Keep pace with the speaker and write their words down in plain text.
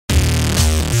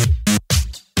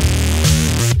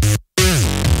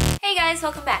guys,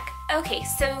 welcome back. Okay,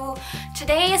 so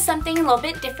today is something a little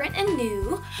bit different and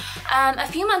new. A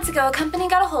few months ago, a company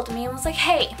got a hold of me and was like,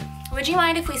 hey, would you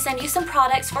mind if we send you some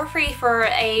products for free for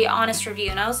a honest review?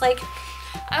 And I was like,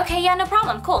 okay, yeah, no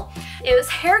problem, cool. It was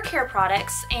hair care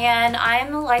products, and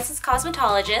I'm a licensed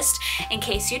cosmetologist, in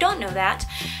case you don't know that,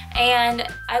 and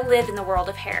I live in the world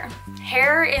of hair.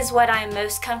 Hair is what I'm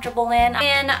most comfortable in,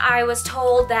 and I was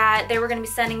told that they were going to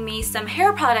be sending me some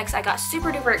hair products. I got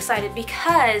super duper excited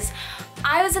because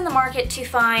I was in the market to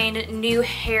find new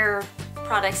hair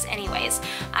products anyways.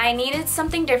 I needed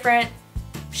something different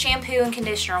shampoo and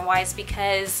conditioner wise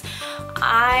because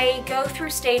I go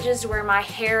through stages where my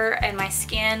hair and my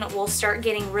skin will start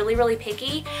getting really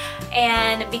picky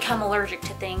and become allergic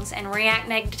to things and react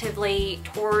negatively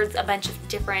towards a bunch of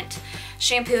different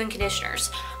shampoo and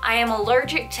conditioners. I am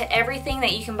allergic to everything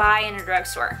that you can buy in a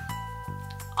drugstore.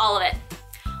 All of it.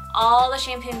 All the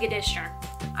shampoo and conditioner.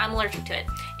 I'm allergic to it.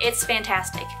 It's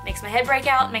fantastic. Makes my head break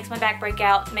out, makes my back break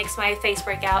out, makes my face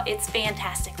break out. It's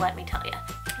fantastic, let me tell you.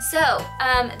 So,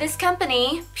 this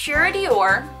company,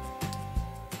 Pura,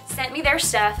 sent me their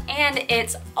stuff, and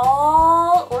it's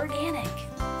all organic.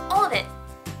 All of it.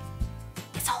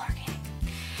 It's all organic.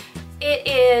 It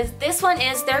is, this one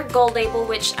is their gold label,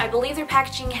 which I believe their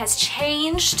packaging has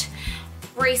changed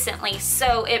recently,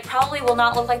 so it probably will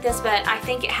not look like this, but I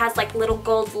think it has like little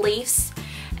gold leaves.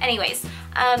 Anyways,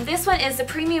 this one is the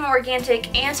Premium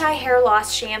Organic Anti-Hair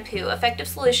Loss Shampoo, effective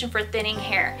solution for thinning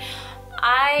hair.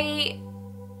 I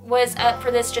was up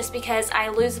for this just because I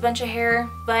lose a bunch of hair,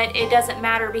 but it doesn't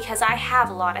matter because I have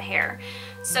a lot of hair.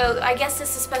 So I guess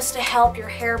this is supposed to help your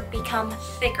hair become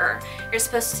thicker. You're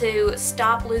supposed to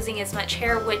stop losing as much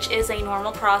hair, which is a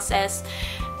normal process,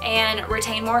 and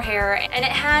retain more hair. And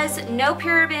it has no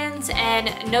parabens and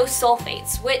no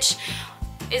sulfates, which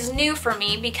is new for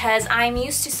me because I'm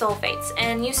used to sulfates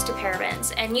and used to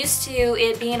parabens and used to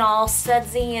it being all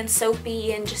sudsy and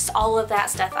soapy and just all of that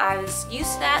stuff. I was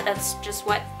used to that. That's just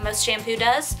what most shampoo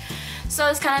does. So I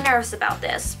was kind of nervous about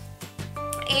this.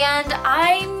 And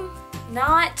I'm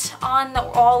not on the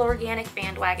all organic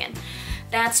bandwagon.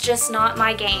 That's just not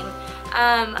my game.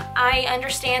 I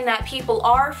understand that people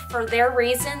are for their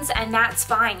reasons, and that's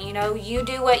fine. You know, you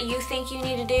do what you think you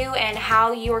need to do and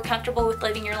how you are comfortable with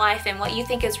living your life and what you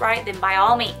think is right, then by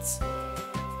all means,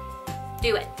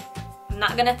 do it. I'm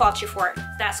not gonna fault you for it.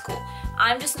 That's cool.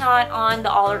 I'm just not on the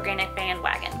all organic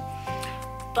bandwagon.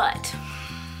 But,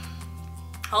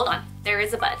 hold on, there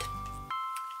is a but.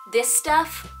 This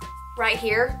stuff right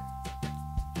here,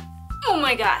 oh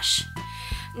my gosh.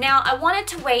 Now, I wanted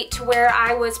to wait to where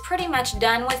I was pretty much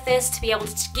done with this to be able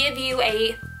to give you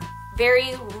a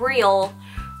very real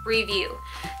review.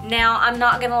 Now, I'm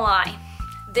not gonna lie.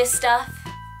 This stuff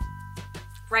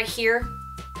right here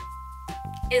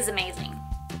is amazing,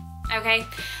 okay?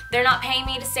 They're not paying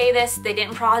me to say this. They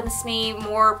didn't promise me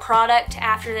more product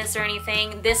after this or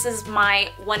anything. This is my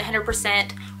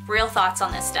 100% real thoughts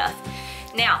on this stuff.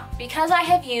 Now, because I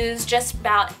have used just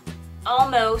about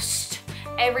almost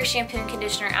every shampoo and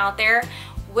conditioner out there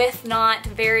with not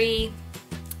very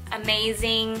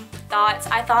amazing thoughts.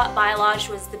 I thought Biolage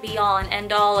was the be-all and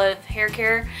end-all of hair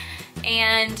care,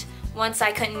 and once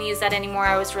I couldn't use that anymore,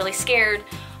 I was really scared.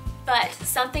 But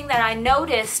something that I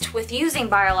noticed with using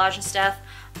Biolage and stuff,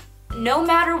 no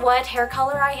matter what hair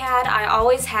color I had, I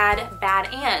always had bad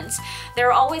ends. They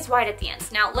were always white at the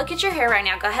ends. Now look at your hair right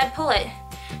now, go ahead, pull it.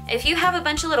 If you have a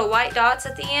bunch of little white dots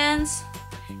at the ends,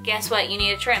 guess what, you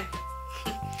need a trim.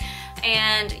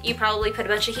 And you probably put a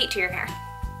bunch of heat to your hair.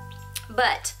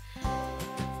 But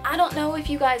I don't know if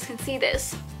you guys can see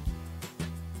this.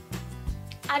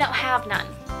 I don't have none.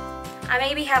 I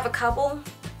maybe have a couple.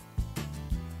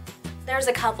 There's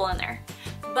a couple in there.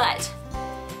 But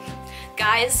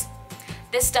guys,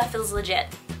 this stuff is legit.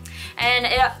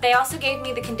 And they also gave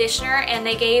me the conditioner, and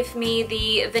they gave me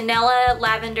the vanilla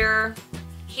lavender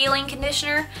healing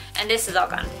conditioner, and this is all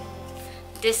gone.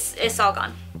 It's all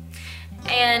gone.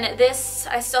 And this,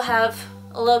 I still have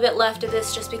a little bit left of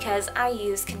this just because I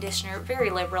use conditioner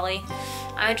very liberally.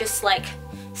 I just like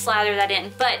slather that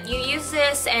in. But you use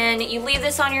this and you leave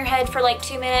this on your head for like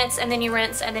 2 minutes, and then you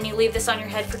rinse, and then you leave this on your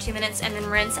head for 2 minutes and then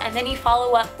rinse, and then you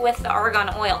follow up with the argan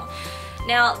oil.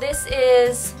 Now this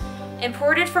is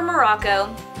imported from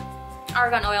Morocco,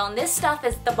 argan oil, and this stuff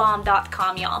is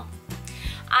thebomb.com, y'all.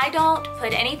 I don't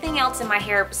put anything else in my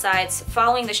hair besides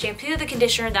following the shampoo, the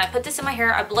conditioner, then I put this in my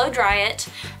hair, I blow dry it,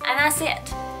 and that's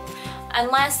it.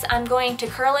 Unless I'm going to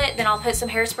curl it, then I'll put some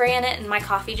hairspray in it, and my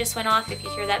coffee just went off. If you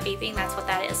hear that beeping, that's what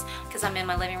that is, because I'm in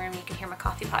my living room, you can hear my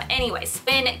coffee pot. Anyways,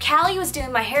 when Callie was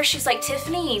doing my hair, she's like,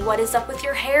 Tiffany, what is up with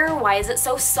your hair? Why is it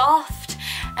so soft?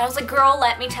 And I was like, girl,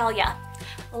 let me tell ya.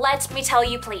 let me tell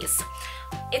you please,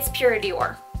 it's Pura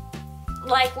Dior.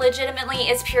 Like legitimately,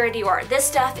 it's Pura Dior. This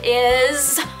stuff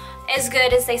is as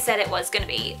good as they said it was gonna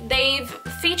be. They've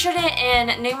featured it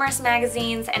in numerous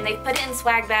magazines and they've put it in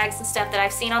swag bags and stuff that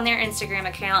I've seen on their Instagram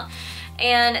account.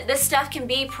 And this stuff can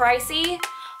be pricey,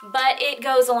 but it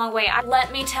goes a long way.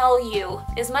 Let me tell you,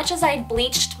 as much as I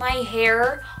bleached my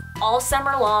hair all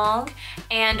summer long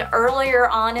and earlier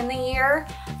on in the year,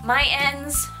 my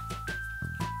ends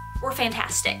were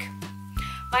fantastic.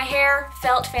 My hair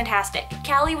felt fantastic.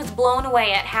 Callie was blown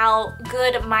away at how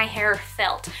good my hair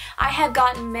felt. I have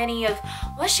gotten many of,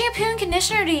 what shampoo and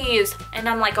conditioner do you use? And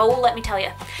I'm like, oh, let me tell you.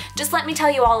 Just let me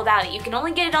tell you all about it. You can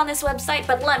only get it on this website,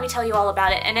 but let me tell you all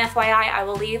about it. And FYI, I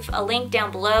will leave a link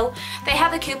down below. They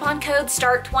have a coupon code,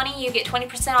 START20. You get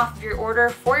 20% off of your order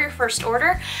for your first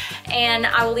order. And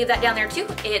I will leave that down there too.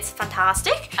 It's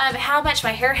fantastic. How much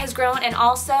my hair has grown. And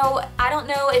also, I don't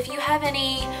know if you have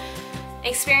any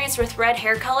experience with red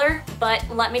hair color, but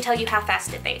let me tell you how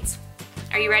fast it fades.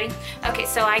 Are you ready? Okay,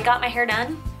 so I got my hair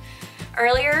done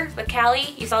earlier with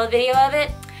Callie. You saw the video of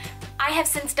it. I have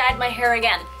since dyed my hair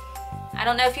again. I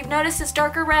don't know if you've noticed, it's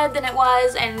darker red than it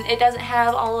was, and it doesn't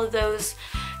have all of those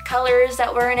colors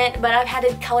that were in it, but I've had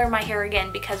to color my hair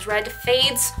again because red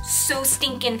fades so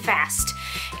stinking fast.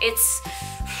 It's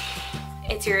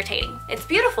irritating. It's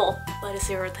beautiful, but it's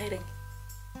irritating.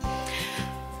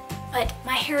 But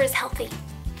my hair is healthy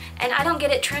and I don't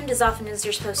get it trimmed as often as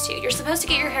you're supposed to. You're supposed to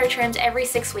get your hair trimmed every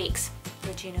 6 weeks.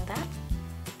 Did you know that?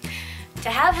 To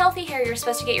have healthy hair, you're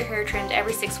supposed to get your hair trimmed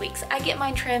every 6 weeks. I get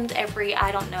mine trimmed every,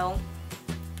 I don't know,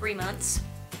 3 months,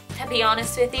 to be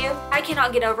honest with you. I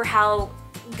cannot get over how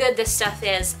good this stuff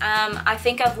is. I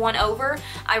think I've won over.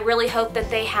 I really hope that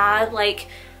they have like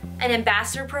an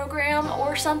ambassador program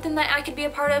or something that I could be a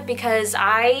part of, because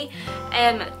I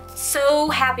am so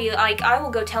happy. Like, I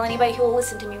will go tell anybody who will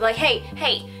listen to me, like,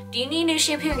 hey, do you need new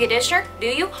shampoo and conditioner? Do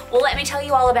you? Well, let me tell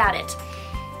you all about it.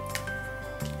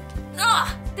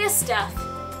 Ugh, this stuff.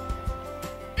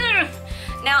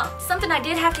 Now, something I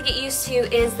did have to get used to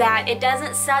is that it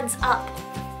doesn't suds up.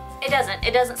 It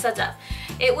doesn't suds up.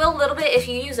 It will a little bit if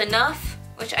you use enough,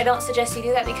 which I don't suggest you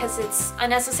do that because it's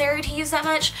unnecessary to use that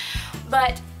much,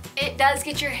 but it does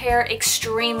get your hair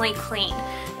extremely clean.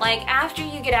 Like, after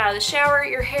you get out of the shower,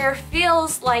 your hair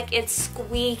feels like it's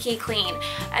squeaky clean.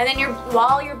 And then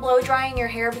while you're blow drying your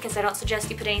hair, because I don't suggest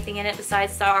you put anything in it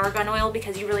besides the argan oil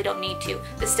because you really don't need to.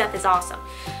 This stuff is awesome.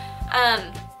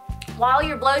 While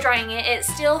you're blow drying it, it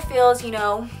still feels, you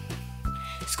know,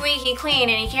 squeaky clean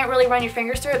and you can't really run your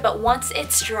fingers through it, but once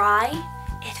it's dry,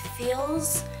 it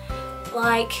feels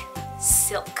like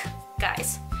silk,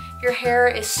 guys. Your hair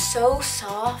is so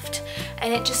soft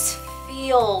and it just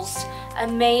feels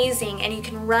amazing, and you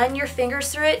can run your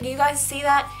fingers through it. Do you guys see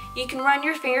that? You can run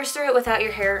your fingers through it without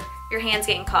your hands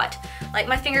getting caught. Like,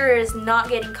 my finger is not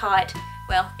getting caught.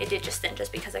 Well, it did just then,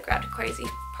 just because I grabbed a crazy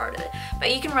part of it.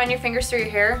 But you can run your fingers through your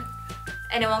hair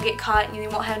and it won't get caught and you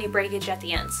won't have any breakage at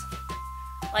the ends.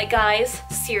 Like, guys,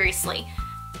 seriously.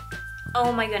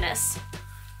 Oh my goodness.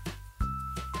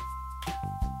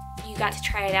 You got to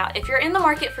try it out. If you're in the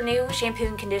market for new shampoo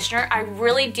and conditioner, I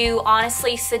really do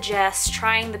honestly suggest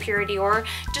trying the Pura Dior.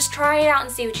 Just try it out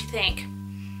and see what you think.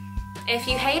 If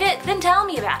you hate it, then tell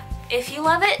me about it. If you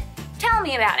love it, tell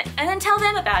me about it. And then tell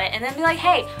them about it. And then be like,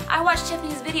 hey, I watched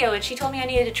Tiffany's video and she told me I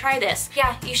needed to try this.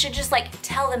 Yeah, you should just like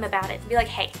tell them about it. And be like,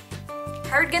 hey,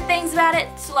 heard good things about it,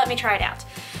 so let me try it out.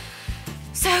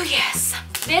 So yes,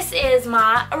 this is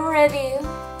my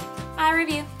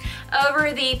review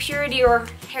over the Pura Dior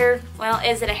hair, well,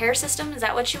 is it a hair system? Is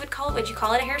that what you would call it? Would you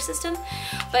call it a hair system?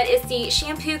 But it's the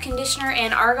shampoo, conditioner,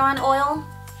 and argan oil.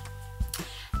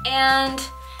 And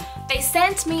they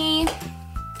sent me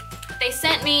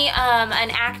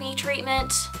an acne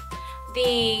treatment,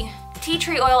 the tea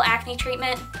tree oil acne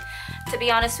treatment. To be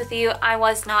honest with you, I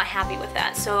was not happy with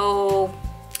that, so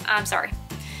I'm sorry.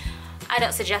 I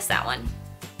don't suggest that one.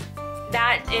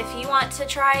 That, if you want to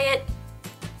try it,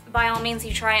 by all means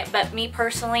you try it, but me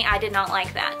personally, I did not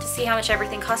like that. To see how much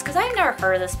everything costs, because I've never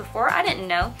heard of this before. I didn't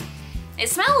know. It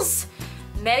smells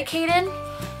medicated.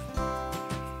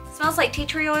 It smells like tea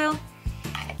tree oil.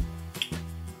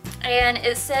 And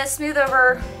it says smooth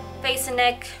over face and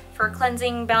neck for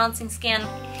cleansing, balancing skin.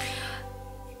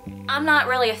 I'm not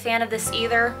really a fan of this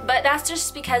either, but that's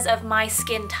just because of my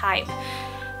skin type.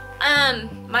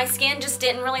 My skin just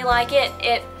didn't really like it.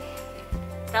 It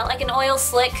felt like an oil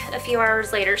slick a few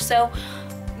hours later, so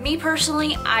me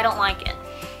personally, I don't like it.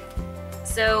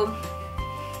 So,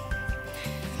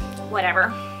 whatever.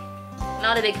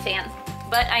 Not a big fan.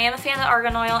 But I am a fan of the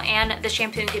argan oil and the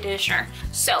shampoo and conditioner.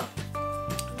 So,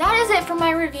 that is it for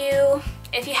my review.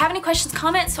 if you have any questions,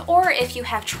 comments, or if you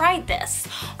have tried this,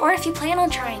 or if you plan on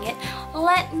trying it,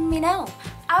 let me know.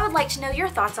 I would like to know your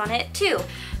thoughts on it too.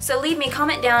 So leave me a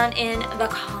comment down in the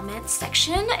comments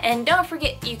section, and don't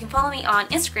forget you can follow me on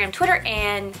Instagram, Twitter,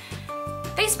 and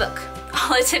Facebook,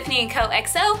 all at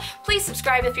Tiffaneyandcoxo. Please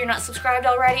subscribe if you're not subscribed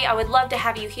already. I would love to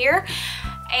have you here,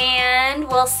 and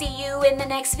we'll see you in the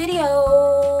next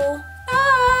video.